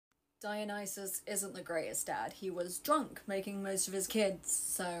Dionysus isn't the greatest dad. He was drunk, making most of his kids,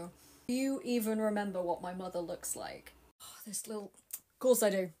 so... Do you even remember what my mother looks like? Oh, this little... Of course I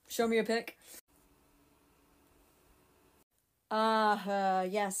do. Show me a pic. Ah, her.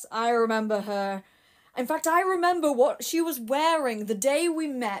 Yes, I remember her. In fact, I remember what she was wearing the day we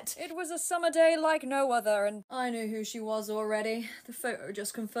met. It was a summer day like no other, and I knew who she was already. The photo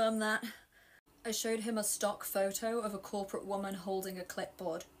just confirmed that. I showed him a stock photo of a corporate woman holding a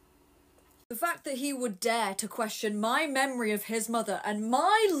clipboard. The fact that he would dare to question my memory of his mother and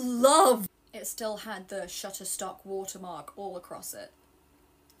my love! It still had the Shutterstock watermark all across it.